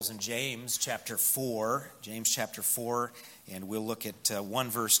In James chapter 4, and we'll look at one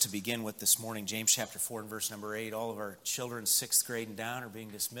verse to begin with this morning. James chapter 4 and verse number 8. All of our children 6th grade and down are being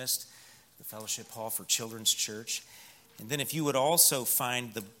dismissed to the Fellowship Hall for Children's Church. And then if you would also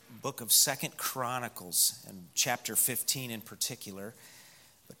find the book of 2nd Chronicles, and chapter 15 in particular.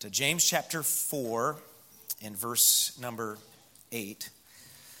 But James chapter 4 and verse number 8.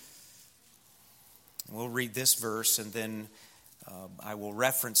 And we'll read this verse, and then I will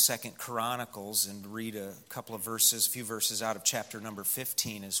reference 2nd Chronicles and read a few verses out of chapter number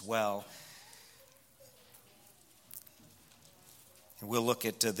 15 as well. And we'll look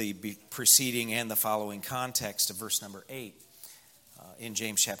at the preceding and the following context of verse number 8 in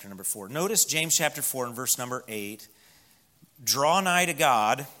James chapter number 4. Notice James chapter 4 and verse number 8. Draw nigh to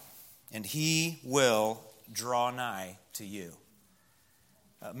God, and He will draw nigh to you.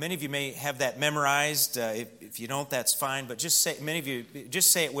 Many of you may have that memorized. If you don't, that's fine. But just say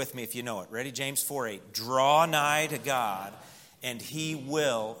it with me if you know it. Ready? James 4:8. Draw nigh to God, and He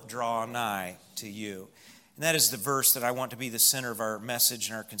will draw nigh to you. And that is the verse that I want to be the center of our message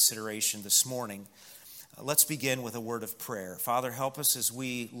and our consideration this morning. Let's begin with a word of prayer. Father, help us as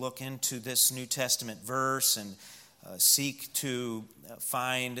we look into this New Testament verse and seek to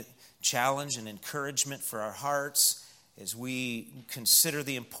find challenge and encouragement for our hearts as we consider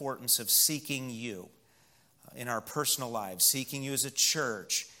the importance of seeking you in our personal lives, seeking you as a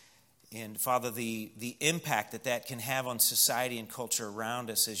church, and Father, the impact that can have on society and culture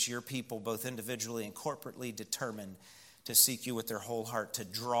around us as your people, both individually and corporately, determined to seek you with their whole heart, to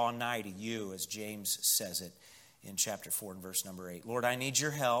draw nigh to you, as James says it in chapter 4 and verse number 8. Lord, I need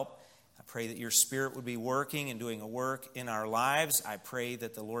your help. I pray that your Spirit would be working and doing a work in our lives. I pray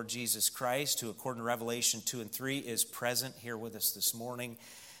that the Lord Jesus Christ, who according to Revelation 2 and 3 is present here with us this morning,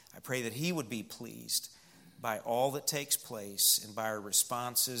 I pray that He would be pleased by all that takes place and by our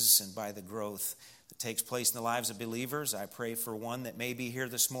responses and by the growth that takes place in the lives of believers. I pray for one that may be here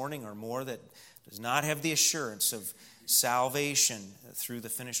this morning or more that does not have the assurance of salvation through the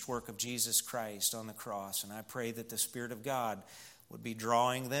finished work of Jesus Christ on the cross. And I pray that the Spirit of God would be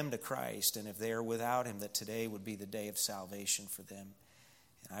drawing them to Christ, and if they are without Him, that today would be the day of salvation for them.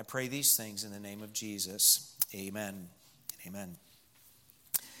 And I pray these things in the name of Jesus. Amen. Amen.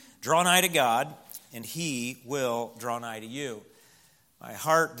 Draw nigh to God, and He will draw nigh to you. My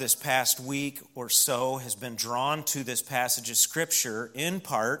heart this past week or so has been drawn to this passage of Scripture in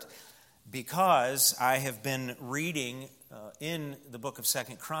part because I have been reading in the book of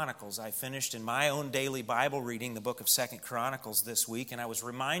 2nd Chronicles. I finished in my own daily Bible reading the book of 2nd Chronicles this week, and I was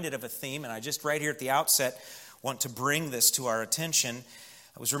reminded of a theme, and I just right here at the outset want to bring this to our attention.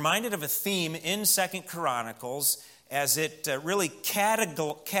 I was reminded of a theme in 2nd Chronicles as it really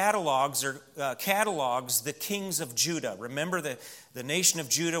catalogs the kings of Judah. Remember, the nation of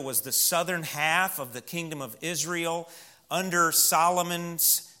Judah was the southern half of the kingdom of Israel under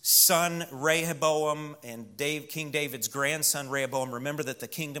Solomon's son Rehoboam and King David's grandson Rehoboam. Remember that the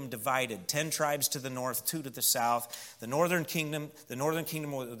kingdom divided. 10 tribes to the north, 2 to the south. The northern kingdom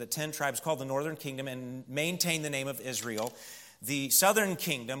with the 10 tribes called the northern kingdom and maintained the name of Israel. The southern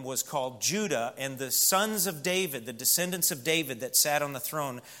kingdom was called Judah, and the sons of David, the descendants of David that sat on the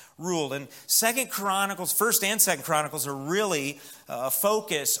throne, ruled. And 2nd Chronicles, 1st and 2nd Chronicles are really a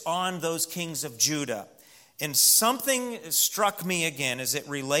focus on those kings of Judah. And something struck me again as it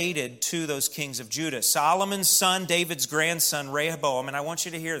related to those kings of Judah. Solomon's son, David's grandson, Rehoboam, and I want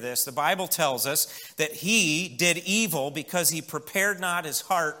you to hear this. The Bible tells us that he did evil because he prepared not his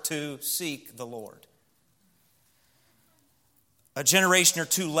heart to seek the Lord. A generation or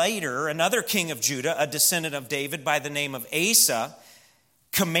two later, another king of Judah, a descendant of David by the name of Asa,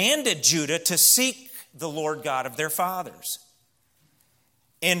 commanded Judah to seek the Lord God of their fathers.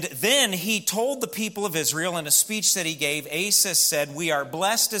 And then he told the people of Israel in a speech that he gave, Asa said, "We are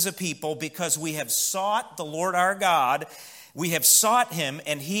blessed as a people because we have sought the Lord our God. We have sought Him,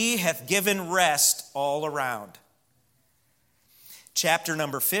 and He hath given rest all around." Chapter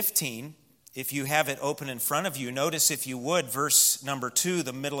number 15, if you have it open in front of you, notice if you would, verse number 2,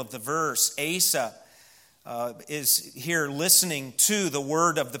 the middle of the verse. Asa is here listening to the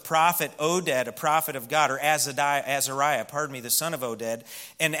word of the prophet Oded, a prophet of God, or Azariah, the son of Oded.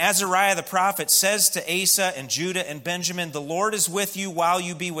 And Azariah the prophet says to Asa and Judah and Benjamin, "The Lord is with you while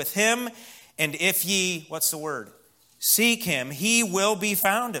you be with Him, and if ye," what's the word? "Seek Him, He will be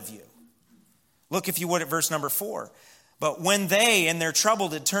found of you." Look, if you would, at verse number 4. "But when they in their trouble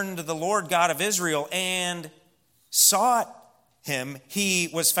did turn to the Lord God of Israel and sought him, he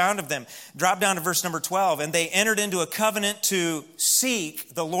was found of them. Drop down to verse number 12. And they entered into a covenant to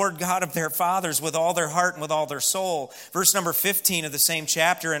seek the Lord God of their fathers with all their heart and with all their soul. Verse number 15 of the same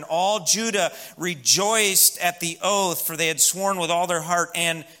chapter. And all Judah rejoiced at the oath, for they had sworn with all their heart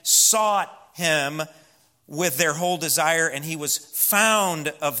and sought him with their whole desire. And he was found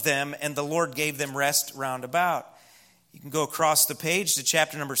of them, and the Lord gave them rest round about. You can go across the page to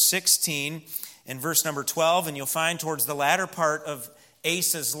chapter number 16 and verse number 12, and you'll find towards the latter part of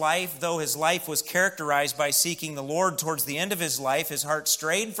Asa's life, though his life was characterized by seeking the Lord, towards the end of his life, his heart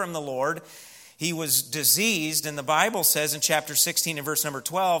strayed from the Lord. He was diseased, and the Bible says in chapter 16 and verse number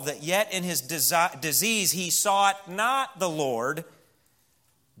 12 that yet in his disease he sought not the Lord,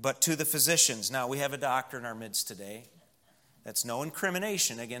 but to the physicians. Now, we have a doctor in our midst today. That's no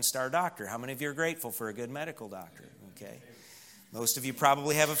incrimination against our doctor. How many of you are grateful for a good medical doctor? Okay. Most of you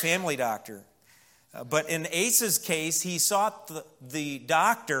probably have a family doctor. But in Asa's case, he sought the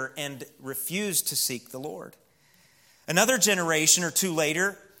doctor and refused to seek the Lord. Another generation or two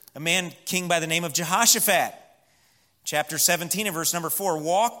later, a man king by the name of Jehoshaphat, chapter 17 and verse number 4,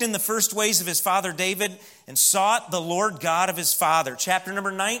 walked in the first ways of his father David and sought the Lord God of his father. Chapter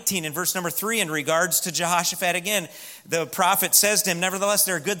number 19 and verse number 3, in regards to Jehoshaphat again, the prophet says to him, nevertheless,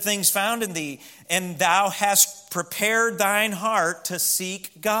 there are good things found in thee, and thou hast prepared thine heart to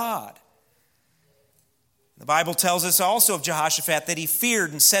seek God. The Bible tells us also of Jehoshaphat that he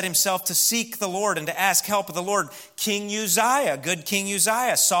feared and set himself to seek the Lord and to ask help of the Lord. King Uzziah, good King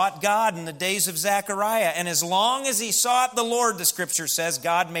Uzziah, sought God in the days of Zechariah. And as long as he sought the Lord, the scripture says,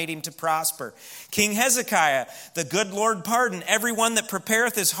 God made him to prosper. King Hezekiah, the good Lord pardon everyone that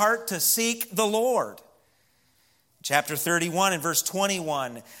prepareth his heart to seek the Lord. Chapter 31 and verse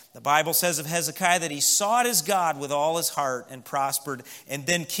 21, the Bible says of Hezekiah that he sought his God with all his heart and prospered. And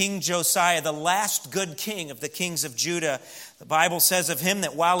then King Josiah, the last good king of the kings of Judah, the Bible says of him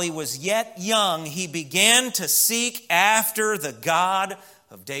that while he was yet young, he began to seek after the God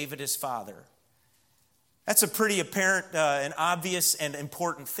of David his father. That's a pretty apparent and obvious and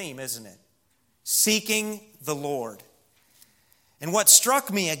important theme, isn't it? Seeking the Lord. And what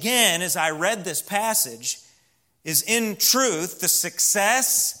struck me again as I read this passage is in truth the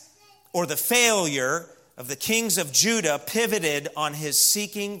success or the failure of the kings of Judah pivoted on his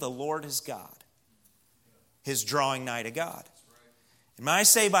seeking the Lord his God, his drawing nigh to God. And I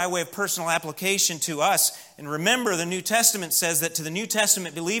say by way of personal application to us, and remember the New Testament says that to the New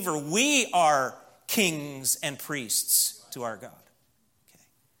Testament believer, we are kings and priests to our God.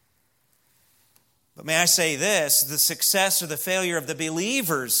 But may I say this, the success or the failure of the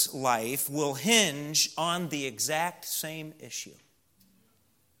believer's life will hinge on the exact same issue.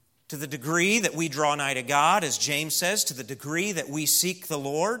 To the degree that we draw nigh to God, as James says, to the degree that we seek the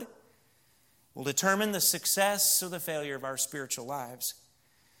Lord, will determine the success or the failure of our spiritual lives.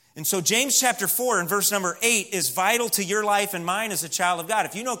 And so James chapter 4 and verse number 8 is vital to your life and mine as a child of God.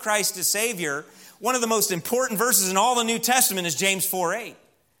 If you know Christ as Savior, one of the most important verses in all the New Testament is James 4:8.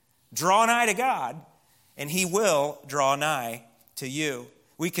 Draw nigh to God, and he will draw nigh to you.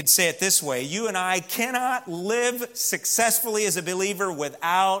 We could say it this way: you and I cannot live successfully as a believer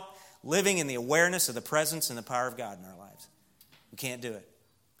without living in the awareness of the presence and the power of God in our lives. We can't do it.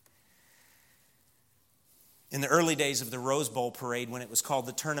 In the early days of the Rose Bowl parade, when it was called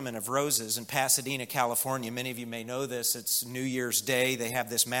the Tournament of Roses in Pasadena, California, many of you may know this, it's New Year's Day. They have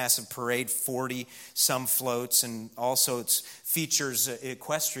this massive parade, 40-some floats, and also it features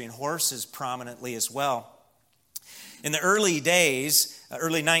equestrian horses prominently as well. In the early days,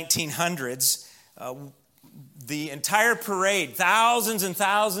 early 1900s, the entire parade, thousands and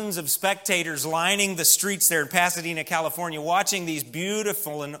thousands of spectators lining the streets there in Pasadena, California, watching these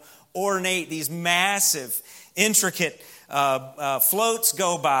beautiful and ornate, these massive, intricate floats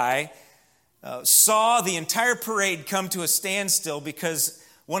go by, saw the entire parade come to a standstill because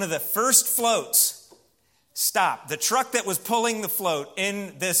one of the first floats stopped. The truck that was pulling the float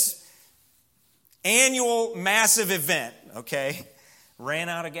in this annual massive event, ran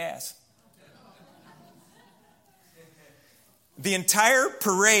out of gas. The entire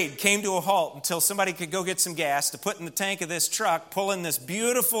parade came to a halt until somebody could go get some gas to put in the tank of this truck, pulling this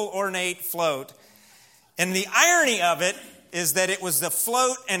beautiful, ornate float. And the irony of it is that it was the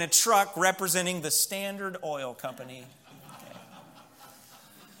float and a truck representing the Standard Oil Company.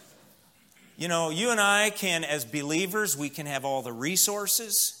 You know, you and I can, as believers, we can have all the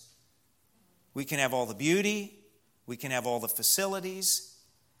resources, we can have all the beauty, we can have all the facilities,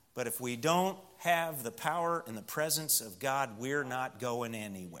 but if we don't have the power and the presence of God, we're not going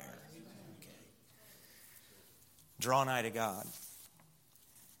anywhere. Draw nigh to God.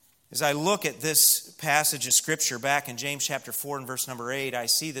 As I look at this passage of Scripture back in James chapter 4 and verse number 8, I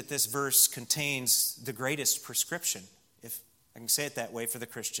see that this verse contains the greatest prescription, if I can say it that way, for the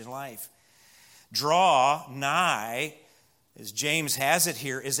Christian life. Draw nigh, as James has it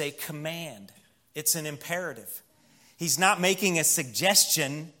here, is a command. It's an imperative. He's not making a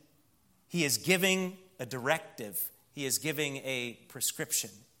suggestion. He is giving a directive. He is giving a prescription.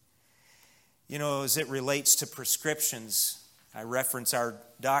 You know, as it relates to prescriptions, I reference our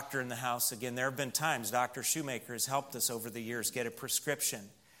doctor in the house again. There have been times Dr. Shoemaker has helped us over the years get a prescription.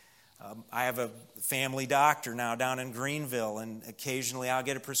 I have a family doctor now down in Greenville, and occasionally I'll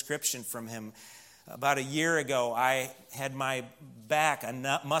get a prescription from him. About a year ago, I had my back,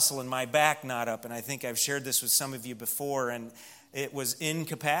 a muscle in my back knot up, and I think I've shared this with some of you before, and it was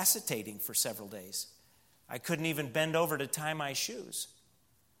incapacitating for several days. I couldn't even bend over to tie my shoes.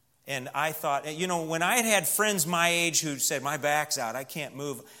 And I thought, you know, when I had friends my age who said, my back's out, I can't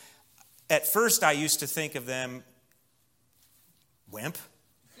move, at first I used to think of them, wimp.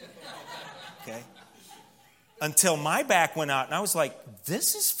 Okay. Until my back went out, and I was like,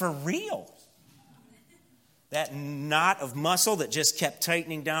 this is for real. That knot of muscle that just kept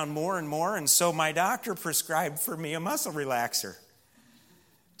tightening down more and more, and so my doctor prescribed for me a muscle relaxer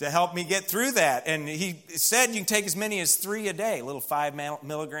to help me get through that. And he said you can take as many as 3 a day, a little 5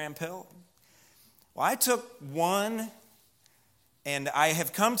 milligram pill. Well, I took one, and I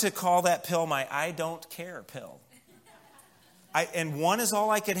have come to call that pill my I don't care pill. And one is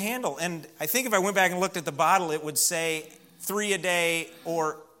all I could handle. And I think if I went back and looked at the bottle, it would say 3 a day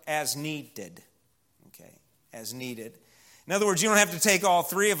or as needed. Okay, as needed. In other words, you don't have to take all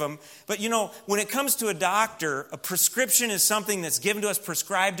 3 of them. But you know, when it comes to a doctor, a prescription is something that's given to us,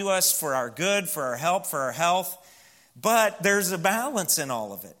 prescribed to us for our good, for our help, for our health. But there's a balance in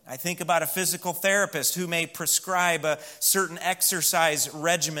all of it. I think about a physical therapist who may prescribe a certain exercise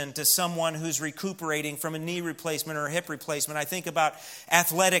regimen to someone who's recuperating from a knee replacement or a hip replacement. I think about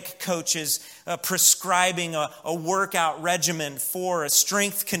athletic coaches prescribing a workout regimen for a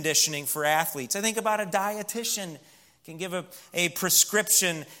strength conditioning for athletes. I think about a dietitian can give a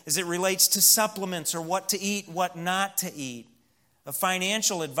prescription as it relates to supplements or what to eat, what not to eat. A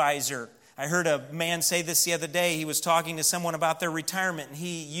financial advisor. I heard a man say this the other day. He was talking to someone about their retirement, and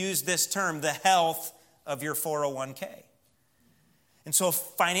he used this term, the health of your 401k. And so a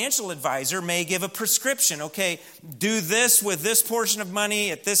financial advisor may give a prescription. Okay, do this with this portion of money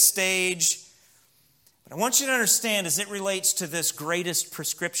at this stage. But I want you to understand, as it relates to this greatest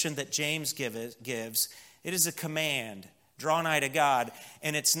prescription that James gives, it is a command. Draw nigh to God.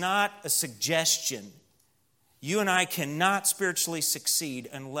 And it's not a suggestion. You and I cannot spiritually succeed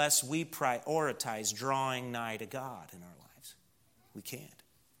unless we prioritize drawing nigh to God in our lives. We can't.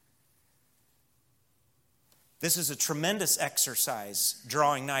 This is a tremendous exercise,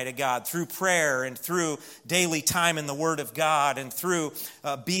 drawing nigh to God, through prayer and through daily time in the Word of God and through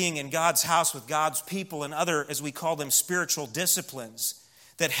being in God's house with God's people and other, as we call them, spiritual disciplines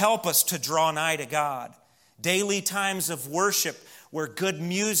that help us to draw nigh to God. Daily times of worship where good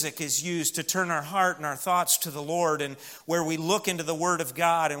music is used to turn our heart and our thoughts to the Lord, and where we look into the Word of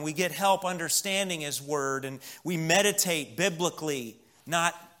God and we get help understanding His Word, and we meditate biblically,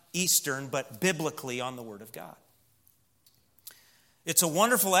 not Eastern, but biblically on the Word of God. It's a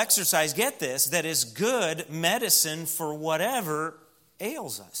wonderful exercise, get this, that is good medicine for whatever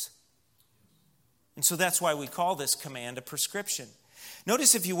ails us. And so that's why we call this command a prescription.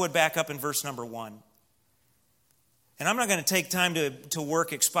 Notice, if you would, back up in verse number 1. And I'm not going to take time to work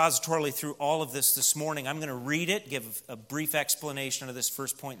expositorily through all of this morning. I'm going to read it, give a brief explanation of this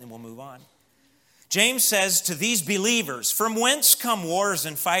first point, and then we'll move on. James says to these believers, "From whence come wars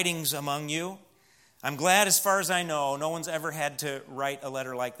and fightings among you?" I'm glad, as far as I know, no one's ever had to write a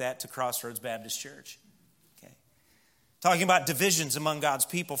letter like that to Crossroads Baptist Church. Okay. Talking about divisions among God's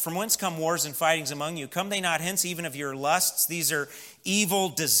people. "From whence come wars and fightings among you? Come they not hence even of your lusts?" These are evil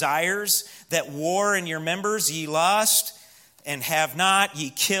desires that war in your members. "Ye lust and have not,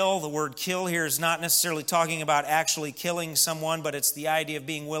 ye kill." The word kill here is not necessarily talking about actually killing someone, but it's the idea of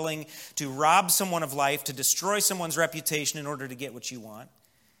being willing to rob someone of life, to destroy someone's reputation in order to get what you want.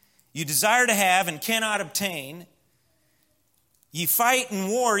 "You desire to have and cannot obtain. Ye fight and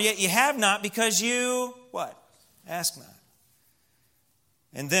war, yet ye have not, because you," what? "Ask not."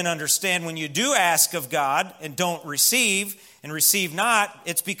 And then understand, when you do ask of God and don't receive, and receive not,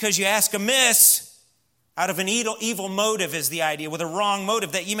 it's because you ask amiss, out of an evil motive is the idea, with a wrong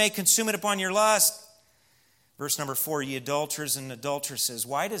motive, that ye may consume it upon your lust. Verse number 4, "Ye adulterers and adulteresses."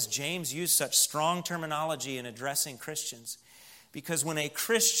 Why does James use such strong terminology in addressing Christians? Because when a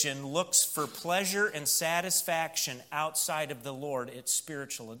Christian looks for pleasure and satisfaction outside of the Lord, it's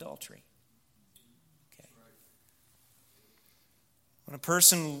spiritual adultery. Okay. When a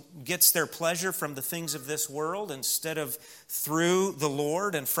person gets their pleasure from the things of this world instead of through the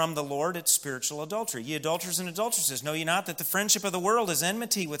Lord and from the Lord, it's spiritual adultery. Ye adulterers and adulteresses, know ye not that the friendship of the world is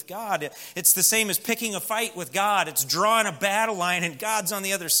enmity with God? It's the same as picking a fight with God. It's drawing a battle line and God's on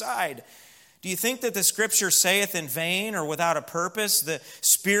the other side. Do you think that the Scripture saith in vain or without a purpose? The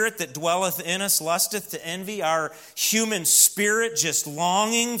spirit that dwelleth in us lusteth to envy. Our human spirit just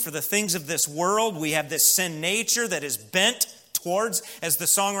longing for the things of this world. We have this sin nature that is bent towards, as the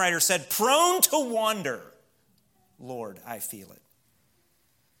songwriter said, prone to wander. Lord, I feel it.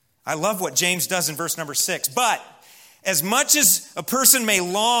 I love what James does in verse number 6. But as much as a person may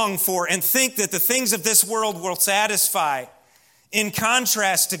long for and think that the things of this world will satisfy, in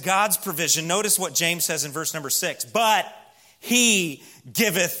contrast to God's provision, notice what James says in verse number 6. But he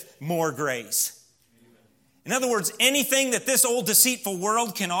giveth more grace. In other words, anything that this old deceitful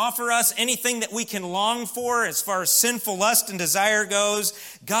world can offer us, anything that we can long for as far as sinful lust and desire goes,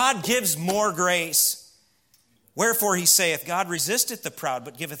 God gives more grace. Wherefore he saith, God resisteth the proud,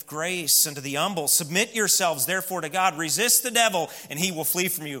 but giveth grace unto the humble. Submit yourselves therefore to God. Resist the devil, and he will flee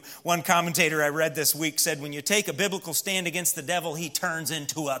from you. One commentator I read this week said, when you take a biblical stand against the devil, he turns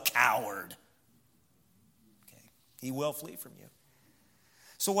into a coward. Okay. He will flee from you.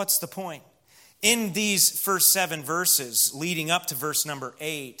 So what's the point? In these first 7 verses leading up to verse number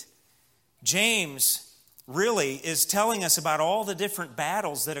 8, James really is telling us about all the different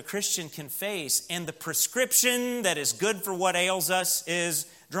battles that a Christian can face, and the prescription that is good for what ails us is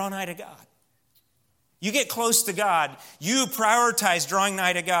draw nigh to God. You get close to God, you prioritize drawing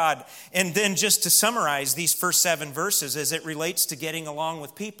nigh to God, and then just to summarize these first 7 verses as it relates to getting along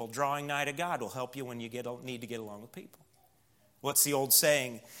with people, drawing nigh to God will help you when you need to get along with people. What's the old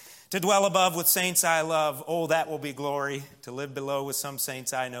saying? To dwell above with saints I love, oh, that will be glory. To live below with some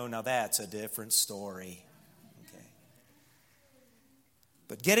saints I know, now that's a different story.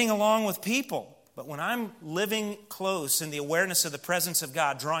 But getting along with people. But when I'm living close in the awareness of the presence of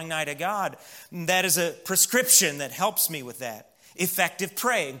God, drawing nigh to God, that is a prescription that helps me with that. Effective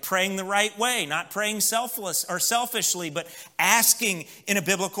praying the right way, not praying selfless or selfishly, but asking in a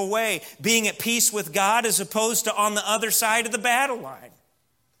biblical way, being at peace with God as opposed to on the other side of the battle line.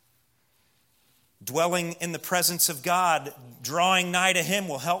 Dwelling in the presence of God, drawing nigh to Him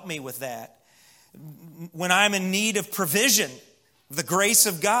will help me with that. When I'm in need of provision, the grace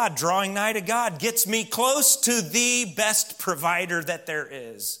of God, drawing nigh to God, gets me close to the best provider that there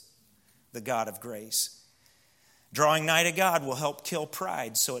is, the God of grace. Drawing nigh to God will help kill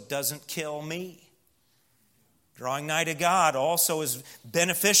pride so it doesn't kill me. Drawing nigh to God also is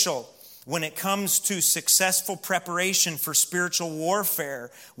beneficial when it comes to successful preparation for spiritual warfare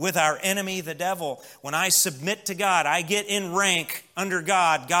with our enemy, the devil. When I submit to God, I get in rank under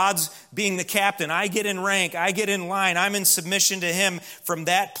God. God's being the captain. I get in rank. I get in line. I'm in submission to Him. From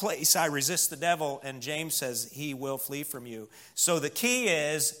that place, I resist the devil. And James says he will flee from you. So the key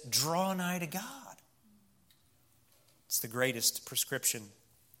is draw nigh to God. It's the greatest prescription.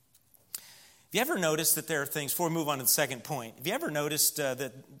 Have you ever noticed that there are things, before we move on to the second point, have you ever noticed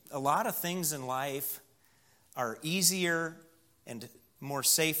that a lot of things in life are easier and more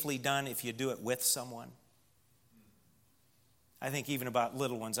safely done if you do it with someone? I think even about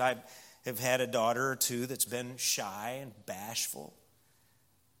little ones. I have had a daughter or two that's been shy and bashful.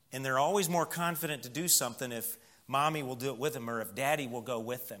 And they're always more confident to do something if mommy will do it with them or if daddy will go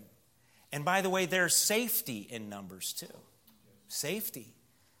with them. And by the way, there's safety in numbers too. Safety.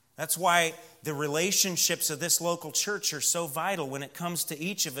 That's why the relationships of this local church are so vital when it comes to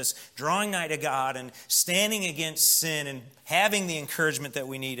each of us drawing nigh to God and standing against sin and having the encouragement that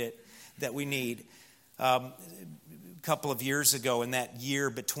we need. A couple of years ago, in that year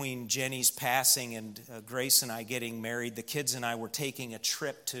between Jenny's passing and Grace and I getting married, the kids and I were taking a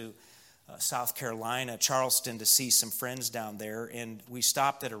trip to South Carolina, Charleston, to see some friends down there, and we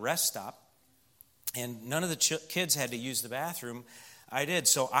stopped at a rest stop, and none of the kids had to use the bathroom. I did.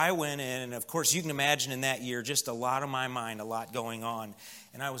 So I went in, and of course you can imagine in that year just a lot on my mind, a lot going on,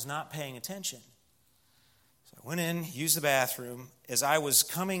 and I was not paying attention. So I went in, used the bathroom. As I was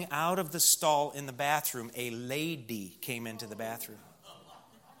coming out of the stall in the bathroom, a lady came into the bathroom.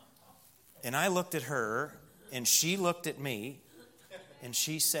 And I looked at her, and she looked at me, and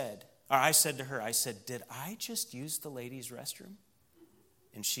I said to her, did I just use the ladies' restroom?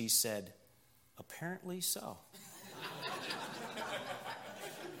 And she said, apparently so.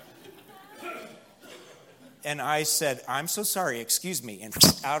 And I said, I'm so sorry, excuse me. And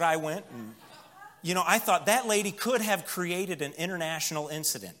out I went, and I thought that lady could have created an international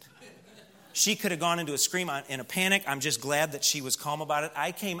incident. She could have gone into a scream in a panic. I'm just glad that she was calm about it.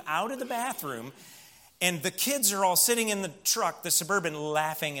 I came out of the bathroom, and the kids are all sitting in the truck, the Suburban,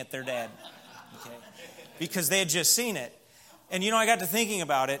 laughing at their dad. Okay? Because they had just seen it. And I got to thinking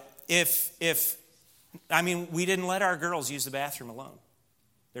about it. We didn't let our girls use the bathroom alone.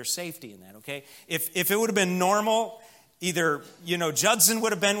 There's safety in that, okay? If it would have been normal, either, Judson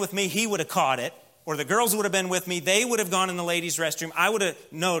would have been with me, he would have caught it, or the girls would have been with me, they would have gone in the ladies' restroom. I would have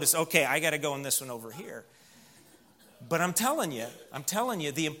noticed, okay, I got to go in this one over here. But I'm telling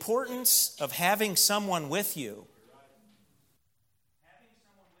you, the importance of having someone with you,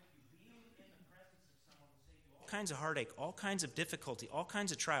 being in the presence of someone will save you all kinds of heartache, all kinds of difficulty, all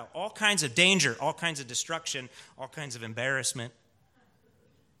kinds of trial, all kinds of danger, all kinds of destruction, all kinds of embarrassment.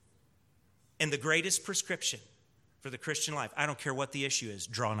 And the greatest prescription for the Christian life, I don't care what the issue is,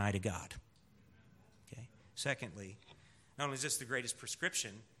 draw nigh to God. Okay. Secondly, not only is this the greatest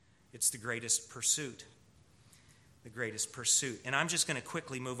prescription, it's the greatest pursuit. The greatest pursuit. And I'm just going to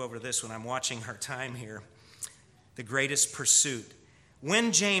quickly move over to this when I'm watching our time here. The greatest pursuit.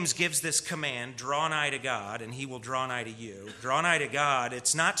 When James gives this command, draw nigh to God, and he will draw nigh to you. Draw nigh to God,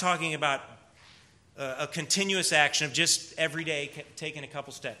 it's not talking about a continuous action of just every day taking a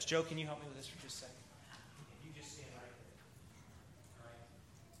couple steps. Joe, can you help me with this for just a second? You just stand right there. All right.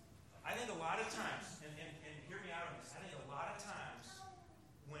 I think a lot of times, and hear me out on this, I think a lot of times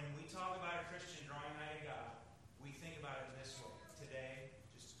when we talk about a Christian drawing nigh to God, we think about it this way. Today,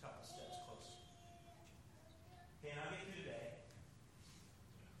 just a couple steps closer. Okay, and I'll get through today.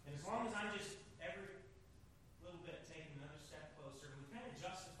 And as long as I'm just every little bit taking another step closer, we kind of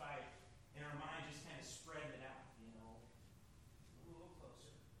justify it in our mind, just kind of spread it out, a little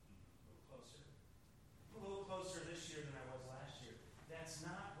closer, a little closer this year than I was last year. That's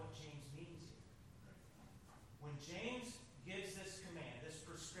not what James means here. When James gives this command, this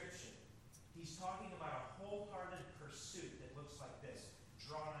prescription, he's talking about a wholehearted pursuit that looks like this.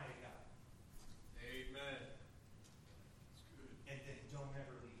 Draw nigh to God. Amen. That's good. And then don't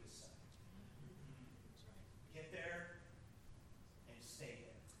ever leave his side. Get there and stay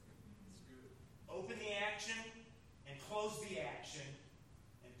there. That's good. Open the action and close the action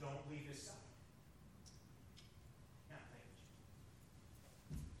and don't leave his side. Now, thank you.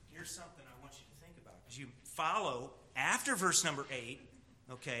 Here's something I want you to think about. As you follow after verse number 8,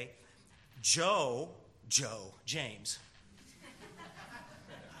 okay, James.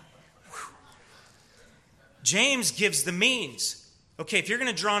 James gives the means. Okay, if you're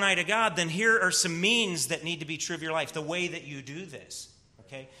going to draw nigh to God, then here are some means that need to be true of your life, the way that you do this.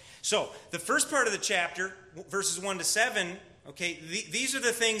 Okay, so the first part of the chapter, verses 1 to 7, okay, these are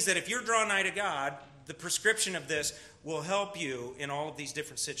the things that if you're drawing nigh to God, the prescription of this will help you in all of these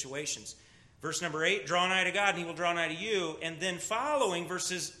different situations. Verse number 8, draw nigh to God and he will draw nigh to you. And then following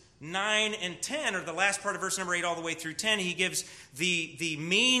verses 9 and 10, or the last part of verse number 8 all the way through 10, he gives the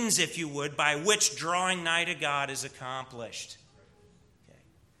means, if you would, by which drawing nigh to God is accomplished. Okay.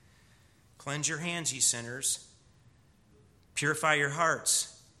 Cleanse your hands, ye sinners. Purify your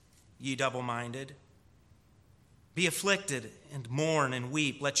hearts, ye double-minded. Be afflicted and mourn and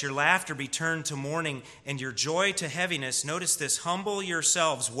weep. Let your laughter be turned to mourning and your joy to heaviness. Notice this, humble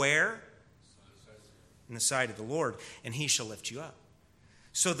yourselves where? In the sight of the Lord, and he shall lift you up.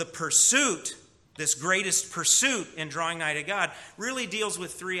 So the pursuit, this greatest pursuit in drawing nigh to God, really deals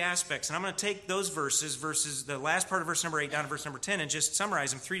with three aspects. And I'm going to take those verses, the last part of verse number 8 down to verse number 10, and just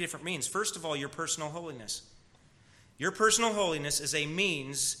summarize them. Three different means. First of all, your personal holiness. Your personal holiness is a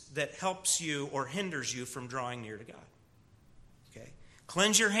means that helps you or hinders you from drawing near to God. Okay?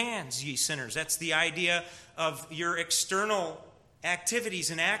 Cleanse your hands, ye sinners. That's the idea of your external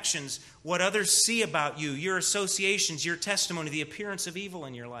activities and actions, what others see about you, your associations, your testimony, the appearance of evil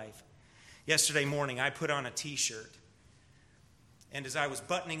in your life. Yesterday morning, I put on a t-shirt. And as I was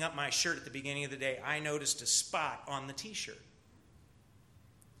buttoning up my shirt at the beginning of the day, I noticed a spot on the t-shirt.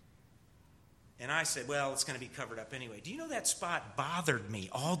 And I said, well, it's going to be covered up anyway. Do you know that spot bothered me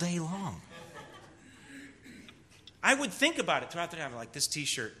all day long? I would think about it throughout the day. I'm like, this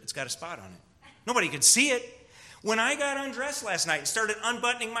t-shirt, it's got a spot on it. Nobody could see it. When I got undressed last night and started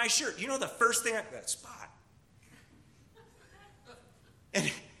unbuttoning my shirt, you know the first thing, that spot.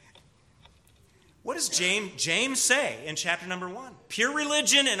 And what does James say in chapter number 1? Pure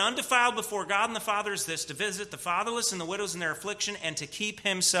religion and undefiled before God and the Father is this, to visit the fatherless and the widows in their affliction and to keep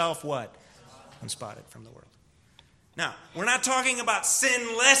himself what? Unspotted from the world. Now, we're not talking about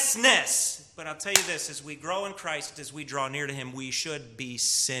sinlessness, but I'll tell you this, as we grow in Christ, as we draw near to him, we should be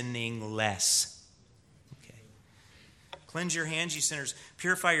sinning less. Cleanse your hands, you sinners.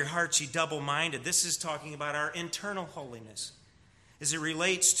 Purify your hearts, you double-minded. This is talking about our internal holiness as it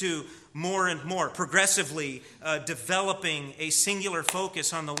relates to more and more, progressively developing a singular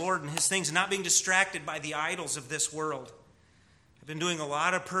focus on the Lord and His things, and not being distracted by the idols of this world. I've been doing a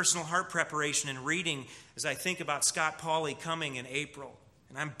lot of personal heart preparation and reading as I think about Scott Pauley coming in April.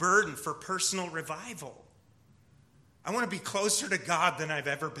 And I'm burdened for personal revival. I want to be closer to God than I've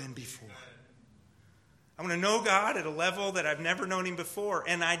ever been before. I want to know God at a level that I've never known Him before.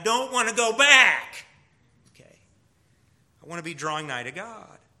 And I don't want to go back. Okay. I want to be drawing nigh to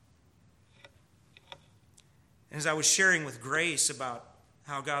God. And as I was sharing with Grace about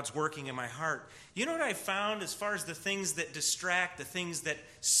how God's working in my heart, you know what I found as far as the things that distract, the things that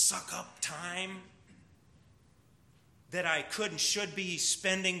suck up time that I could and should be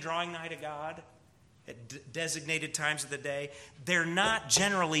spending drawing nigh to God at designated times of the day? They're not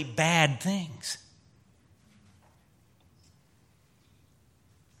generally bad things.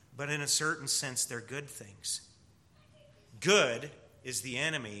 But in a certain sense, they're good things. Good is the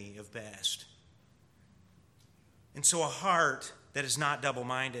enemy of best. And so a heart that is not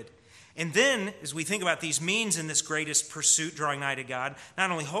double-minded. And then, as we think about these means in this greatest pursuit, drawing nigh to God, not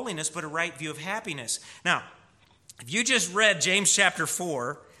only holiness, but a right view of happiness. Now, if you just read James chapter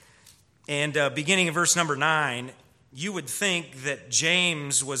 4, and beginning in verse number 9, you would think that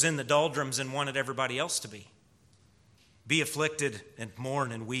James was in the doldrums and wanted everybody else to be. Be afflicted and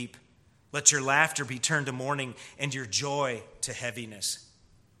mourn and weep. Let your laughter be turned to mourning and your joy to heaviness.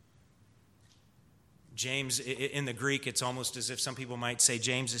 James, in the Greek, it's almost as if some people might say,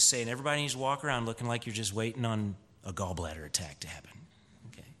 James is saying, everybody needs to walk around looking like you're just waiting on a gallbladder attack to happen.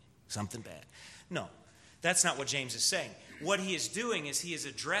 Okay, something bad. No, that's not what James is saying. What he is doing is he is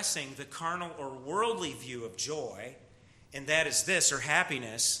addressing the carnal or worldly view of joy, and that is this, or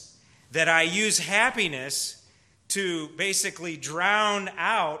happiness, that I use happiness to basically drown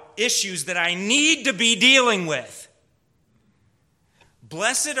out issues that I need to be dealing with.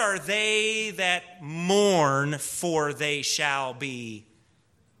 Blessed are they that mourn, for they shall be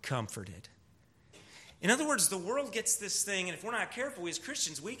comforted. In other words, the world gets this thing, and if we're not careful, we as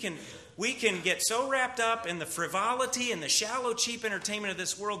Christians, we can get so wrapped up in the frivolity and the shallow, cheap entertainment of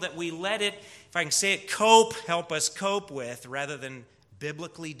this world that we let it, if I can say it, help us cope with, rather than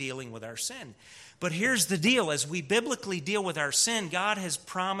biblically dealing with our sin. But here's the deal. As we biblically deal with our sin, God has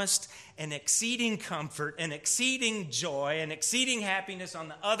promised an exceeding comfort, an exceeding joy, an exceeding happiness on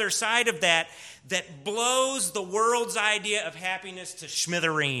the other side of that blows the world's idea of happiness to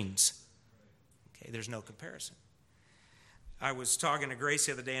smithereens. Okay, there's no comparison. I was talking to Grace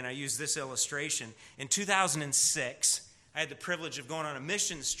the other day, and I used this illustration. In 2006, I had the privilege of going on a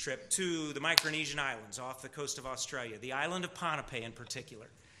missions trip to the Micronesian Islands off the coast of Australia, the island of Ponape in particular.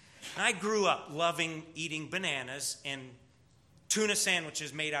 And I grew up loving eating bananas and tuna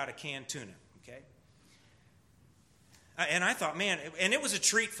sandwiches made out of canned tuna, okay? And I thought, man, and it was a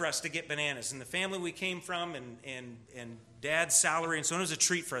treat for us to get bananas. And the family we came from and Dad's salary and so on, it was a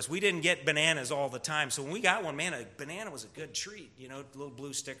treat for us. We didn't get bananas all the time. So when we got one, man, a banana was a good treat. You know, a little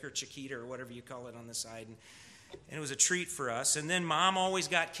blue sticker, Chiquita, or whatever you call it on the side. And it was a treat for us. And then Mom always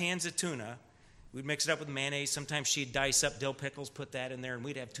got cans of tuna. We'd mix it up with mayonnaise. Sometimes she'd dice up dill pickles, put that in there, and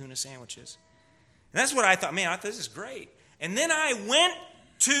we'd have tuna sandwiches. And that's what I thought, man, I thought this is great. And then I went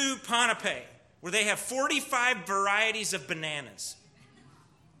to Ponape, where they have 45 varieties of bananas.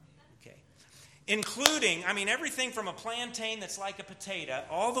 Okay. Including, everything from a plantain that's like a potato,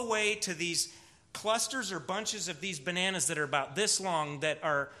 all the way to these clusters or bunches of these bananas that are about this long, that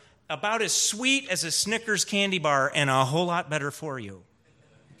are about as sweet as a Snickers candy bar and a whole lot better for you.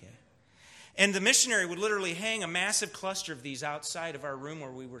 And the missionary would literally hang a massive cluster of these outside of our room where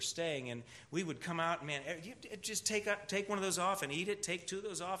we were staying, and we would come out, man, you just take one of those off and eat it, take two of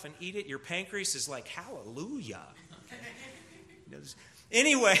those off and eat it. Your pancreas is like, hallelujah.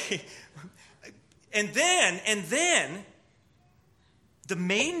 Anyway, and then the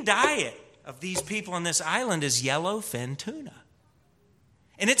main diet of these people on this island is yellowfin tuna.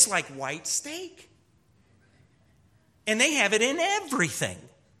 And it's like white steak. And they have it in everything.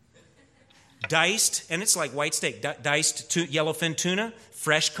 Diced, and it's like white steak, diced yellowfin tuna,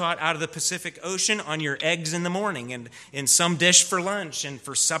 fresh caught out of the Pacific Ocean on your eggs in the morning, and in some dish for lunch and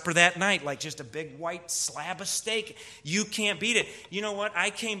for supper that night, like just a big white slab of steak. You can't beat it. You know what? I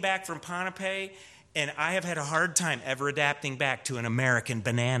came back from Ponape, and I have had a hard time ever adapting back to an American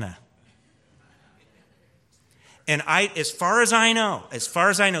banana. And as far as I know,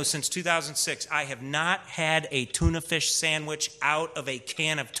 since 2006, I have not had a tuna fish sandwich out of a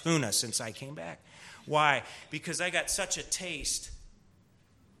can of tuna since I came back. Why? Because I got such a taste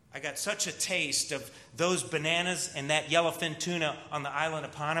I got such a taste of those bananas and that yellowfin tuna on the island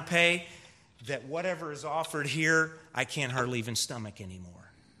of Ponape that whatever is offered here, I can't hardly even stomach anymore.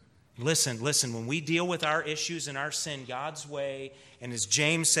 Listen, when we deal with our issues and our sin God's way, and as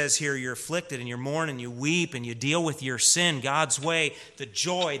James says here, you're afflicted and you mourn and you weep and you deal with your sin God's way, the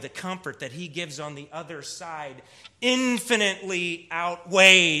joy, the comfort that he gives on the other side infinitely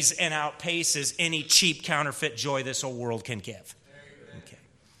outweighs and outpaces any cheap counterfeit joy this whole world can give. Okay.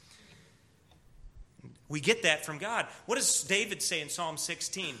 We get that from God. What does David say in Psalm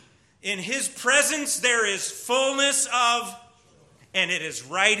 16? In his presence there is fullness of, and at his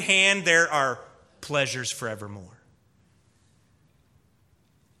right hand there are pleasures forevermore.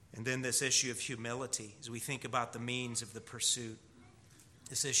 And then this issue of humility, as we think about the means of the pursuit,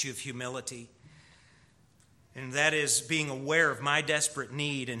 this issue of humility. And that is being aware of my desperate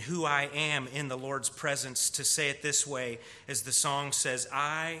need and who I am in the Lord's presence. To say it this way, as the song says,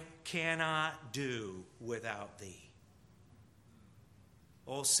 I cannot do without thee.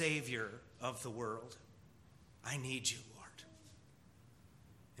 O Savior of the world, I need you, Lord.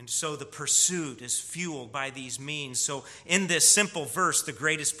 And so the pursuit is fueled by these means. So in this simple verse, the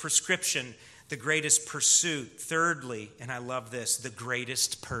greatest prescription, the greatest pursuit. Thirdly, and I love this, the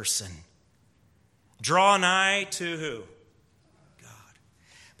greatest person. Draw nigh to who? God.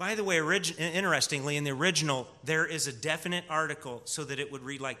 By the way, interestingly, in the original, there is a definite article so that it would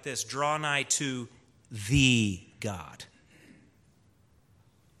read like this: draw nigh to the God.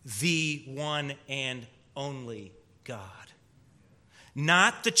 The one and only God.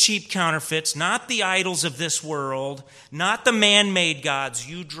 Not the cheap counterfeits, not the idols of this world, not the man-made gods.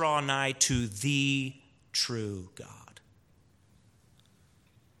 You draw nigh to the true God.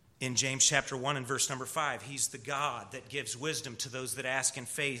 In James chapter 1 and verse number 5, he's the God that gives wisdom to those that ask in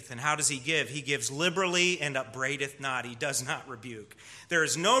faith. And how does he give? He gives liberally and upbraideth not. He does not rebuke. There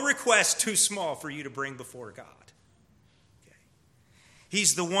is no request too small for you to bring before God.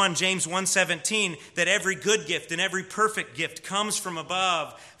 He's the one, James 1:17, that every good gift and every perfect gift comes from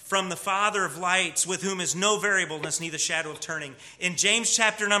above, from the Father of lights, with whom is no variableness, neither shadow of turning. In James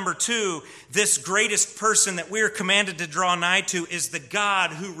chapter number 2, this greatest person that we are commanded to draw nigh to is the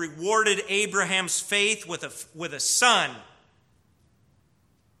God who rewarded Abraham's faith with a son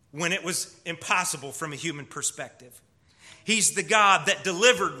when it was impossible from a human perspective. He's the God that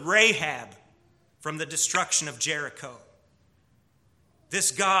delivered Rahab from the destruction of Jericho.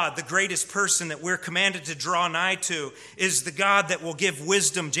 This God, the greatest person that we're commanded to draw nigh to, is the God that will give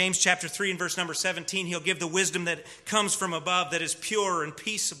wisdom. James chapter 3 and verse number 17, he'll give the wisdom that comes from above, that is pure and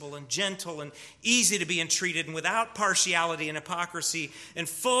peaceable and gentle and easy to be entreated and without partiality and hypocrisy and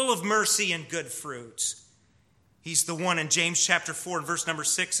full of mercy and good fruits. He's the one in James chapter 4 and verse number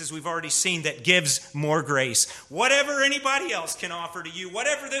 6, as we've already seen, that gives more grace. Whatever anybody else can offer to you,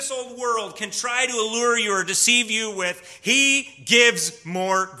 whatever this old world can try to allure you or deceive you with, he gives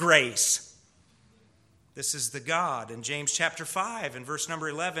more grace. This is the God in James chapter 5 and verse number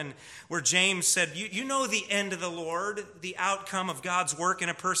 11, where James said, you know the end of the Lord, the outcome of God's work in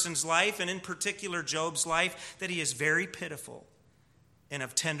a person's life, and in particular Job's life, that he is very pitiful and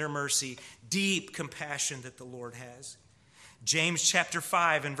of tender mercy, deep compassion that the Lord has. James chapter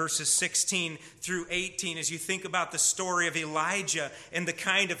 5 and verses 16 through 18, as you think about the story of Elijah and the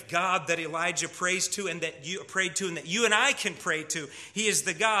kind of God that Elijah prays to and that you prayed to and that you and I can pray to. He is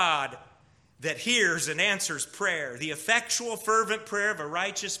the God that hears and answers prayer. The effectual, fervent prayer of a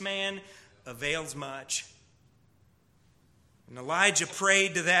righteous man avails much. And Elijah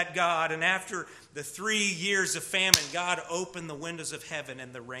prayed to that God, and after the 3 years of famine, God opened the windows of heaven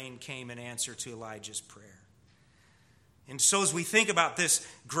and the rain came in answer to Elijah's prayer. And so as we think about this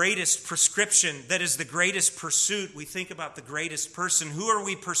greatest prescription, that is the greatest pursuit, we think about the greatest person. Who are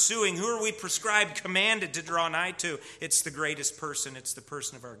we pursuing? Who are we prescribed, commanded to draw nigh to? It's the greatest person. It's the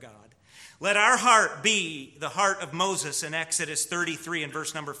person of our God. Let our heart be the heart of Moses in Exodus 33 and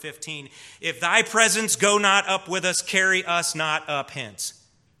verse number 15. If thy presence go not up with us, carry us not up hence.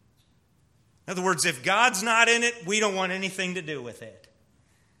 In other words, if God's not in it, we don't want anything to do with it.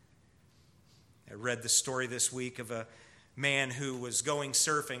 I read the story this week of a man who was going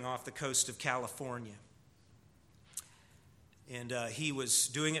surfing off the coast of California. And he was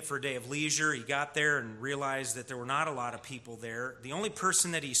doing it for a day of leisure. He got there and realized that there were not a lot of people there. The only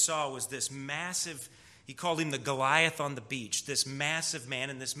person that he saw was this massive, he called him the Goliath on the beach, this massive man.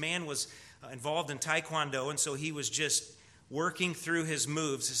 And this man was involved in Taekwondo, and so he was just working through his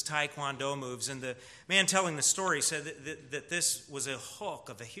moves, his Taekwondo moves. And the man telling the story said that this was a hulk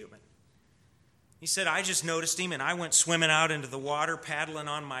of a human. He said, I just noticed him, and I went swimming out into the water, paddling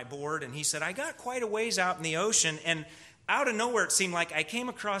on my board. And he said, I got quite a ways out in the ocean, and out of nowhere, it seemed like, I came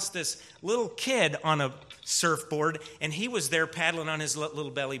across this little kid on a surfboard, and he was there paddling on his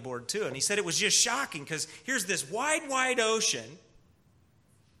little belly board too. And he said it was just shocking because here's this wide, wide ocean.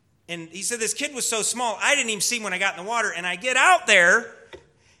 And he said this kid was so small, I didn't even see him when I got in the water. And I get out there,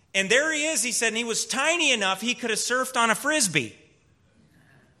 and there he is, he said, and he was tiny enough he could have surfed on a Frisbee.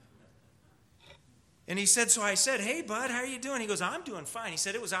 And he said, so I said, hey, bud, how are you doing? He goes, I'm doing fine. He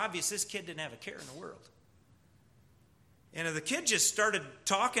said it was obvious this kid didn't have a care in the world. And the kid just started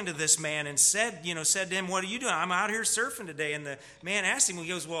talking to this man and said to him, what are you doing? I'm out here surfing today. And the man asked him, he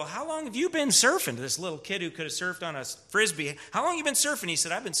goes, well, how long have you been surfing? To this little kid who could have surfed on a Frisbee. How long have you been surfing? He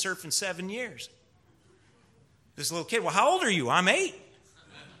said, I've been surfing 7 years. This little kid, well, how old are you? I'm 8.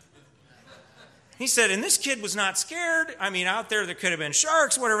 He said, and this kid was not scared. I mean, out there could have been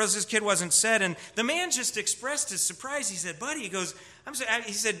sharks, whatever else. This kid wasn't said. And the man just expressed his surprise. He said, buddy,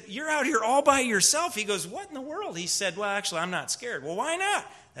 he said, you're out here all by yourself. He goes, what in the world? He said, well, actually, I'm not scared. Well, why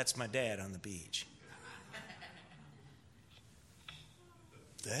not? That's my dad on the beach.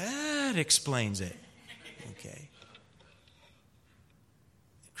 That explains it. Okay.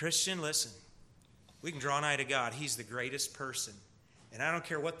 Christian, listen. We can draw nigh to God. He's the greatest person. And I don't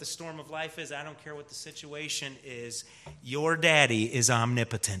care what the storm of life is. I don't care what the situation is. Your daddy is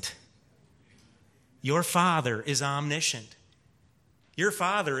omnipotent. Your father is omniscient. Your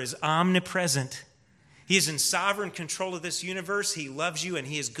father is omnipresent. He is in sovereign control of this universe. He loves you and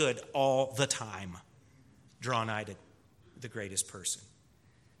he is good all the time. Draw nigh to the greatest person.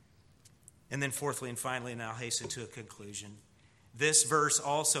 And then fourthly and finally, and I'll hasten to a conclusion, this verse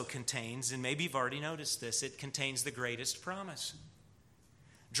also contains, and maybe you've already noticed this, it contains the greatest promise.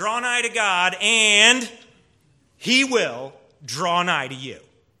 Draw nigh to God, and he will draw nigh to you.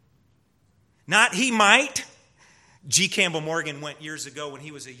 Not he might. G. Campbell Morgan went years ago when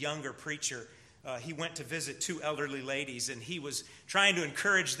he was a younger preacher. He went to visit 2 elderly ladies, and he was trying to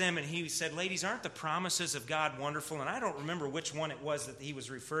encourage them, and he said, ladies, aren't the promises of God wonderful? And I don't remember which one it was that he was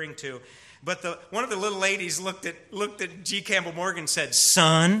referring to, but one of the little ladies looked at G. Campbell Morgan and said,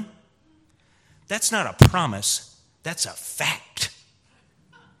 son, that's not a promise, that's a fact.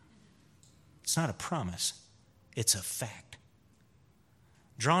 It's not a promise, it's a fact.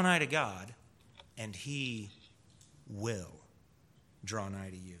 Draw nigh to God, and he will draw nigh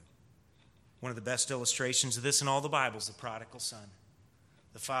to you. One of the best illustrations of this in all the Bible is the prodigal son.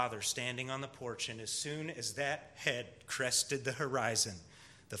 The father standing on the porch, and as soon as that head crested the horizon,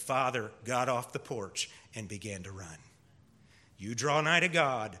 the father got off the porch and began to run. You draw nigh to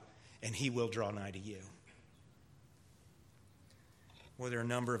God, and he will draw nigh to you. Well, there are a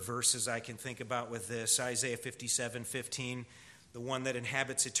number of verses I can think about with this. Isaiah 57:15, the one that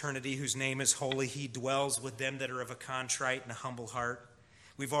inhabits eternity, whose name is holy, he dwells with them that are of a contrite and a humble heart.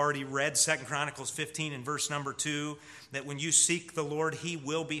 We've already read 2 Chronicles 15 and verse number 2, that when you seek the Lord, he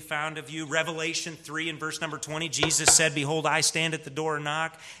will be found of you. Revelation 3 and verse number 20, Jesus said, behold, I stand at the door and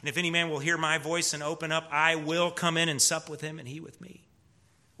knock, and if any man will hear my voice and open up, I will come in and sup with him and he with me.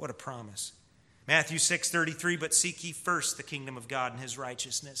 What a promise. Matthew 6:33, but seek ye first the kingdom of God and his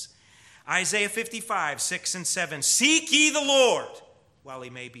righteousness. Isaiah 55, 6 and 7, seek ye the Lord while he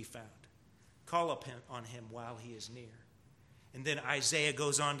may be found. Call on him while he is near. And then Isaiah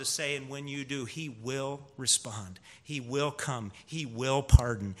goes on to say, and when you do, he will respond. He will come. He will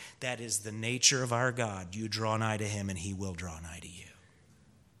pardon. That is the nature of our God. You draw nigh to him, and he will draw nigh to you.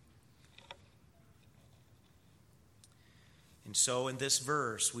 And so in this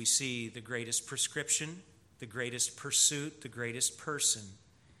verse, we see the greatest prescription, the greatest pursuit, the greatest person,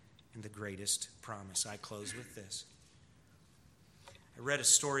 and the greatest promise. I close with this. I read a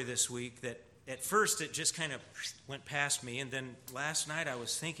story this week that at first it just kind of went past me, and then last night I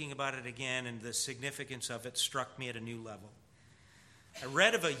was thinking about it again, and the significance of it struck me at a new level. I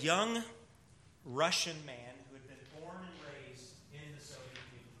read of a young Russian man who had been born and raised in the Soviet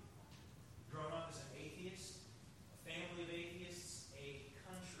Union, grown up as an atheist, a family of atheists, a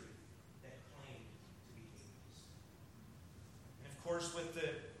country that claimed to be atheist. And of course, with the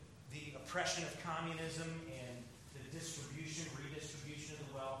oppression of communism and the redistribution of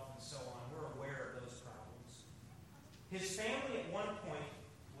the wealth and so on, we're aware of those problems. His family at one point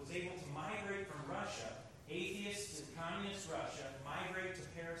was able to migrate from Russia, atheists in communist Russia, migrate to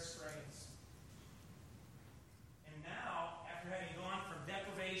Paris, France. And now, after having gone from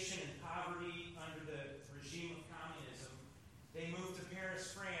deprivation and poverty under the regime of communism, they moved to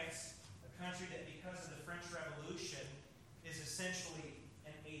Paris, France, a country that because of the French Revolution is essentially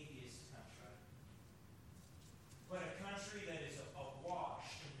an atheist country. But a country that is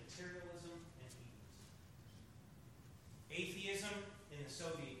awash in materialism and evil. Atheism in the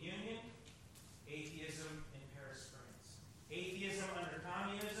Soviet Union, atheism in Paris, France.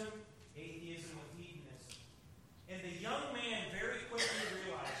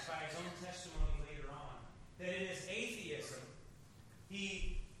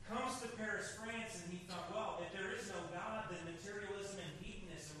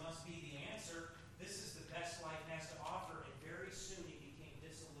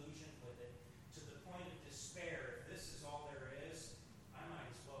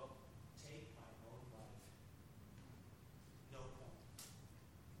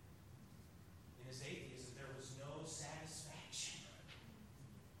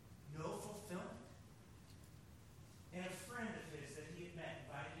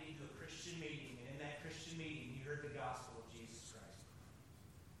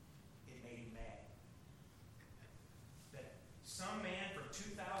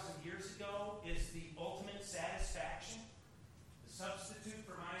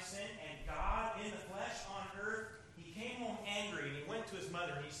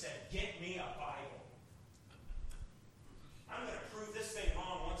 mother and he said, "Get me a Bible. I'm going to prove this thing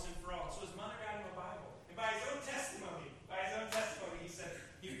wrong once and for all." So his mother got him a Bible. And by his own testimony, he said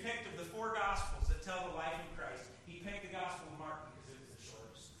he picked of the 4 Gospels that tell the life of Christ, he picked the Gospel of Mark because it was the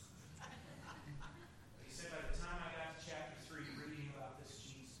shortest. He said, by the time I got to chapter 3, reading about this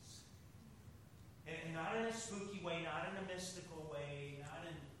Jesus, and not in a spooky way, not in a mystical way, not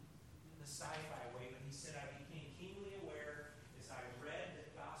in the sci-fi way, but he said, I became keenly aware as I read the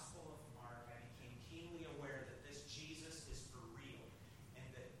Gospel of Mark, I became keenly aware that this Jesus is for real and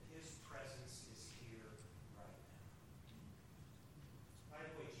that his presence is here right now. By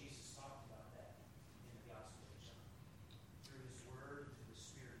the way, Jesus talked about that in the Gospel of John. Through his word, through the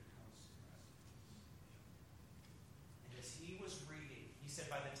Spirit, he comes to us. And as he was reading, he said,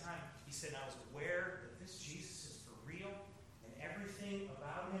 by the time, he said, I was aware that this Jesus is for real and everything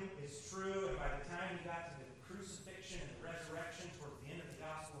about him is true. And by the time he got to the crucifixion and the resurrection toward the end of the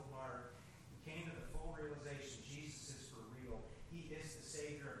Gospel of Mark, he came to the full realization Jesus is for real. He is the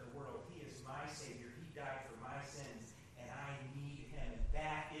Savior of the world. He is my Savior. He died for my sins, and I need him. And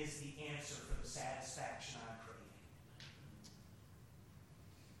that is the answer for the satisfaction I'm craving.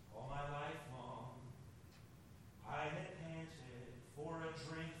 All my life long, I had panted for a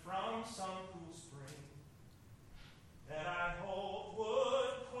drink from some cool spring that I hope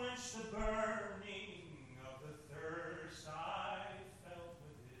would quench the burning of the thirst I felt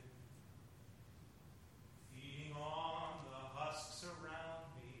within. Feeding on the husks around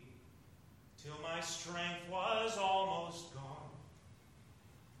me till my strength was almost gone.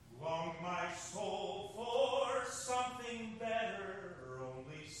 Longed my soul for something better,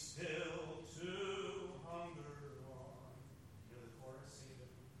 only still to hunger on. You know the chorus? Sing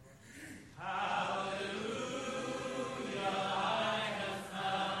it. Hallelujah, I have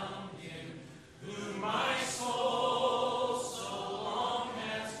found him, whom my soul so long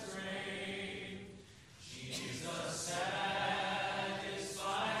has craved. Jesus satisfies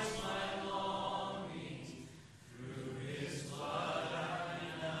my longing. Through his blood I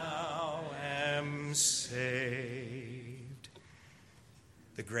now am saved.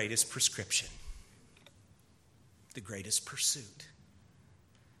 The greatest prescription, the greatest pursuit,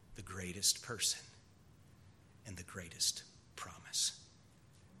 the greatest person, and the greatest promise.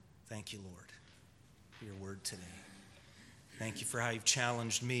 Thank you, Lord, for your word today. Thank you for how you've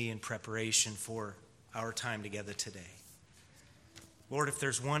challenged me in preparation for our time together today. Lord, if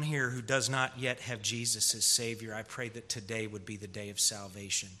there's one here who does not yet have Jesus as Savior, I pray that today would be the day of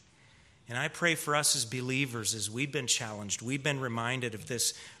salvation. And I pray for us as believers, as we've been challenged, we've been reminded of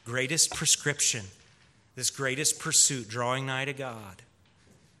this greatest prescription, this greatest pursuit, drawing nigh to God,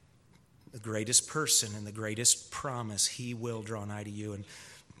 the greatest person and the greatest promise, he will draw nigh to you. And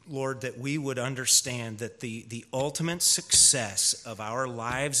Lord, that we would understand that the ultimate success of our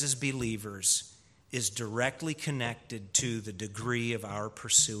lives as believers is directly connected to the degree of our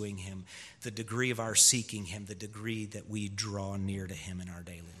pursuing him, the degree of our seeking him, the degree that we draw near to him in our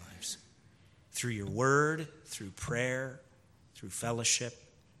daily lives. Through your word, through prayer, through fellowship,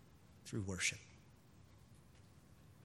 through worship.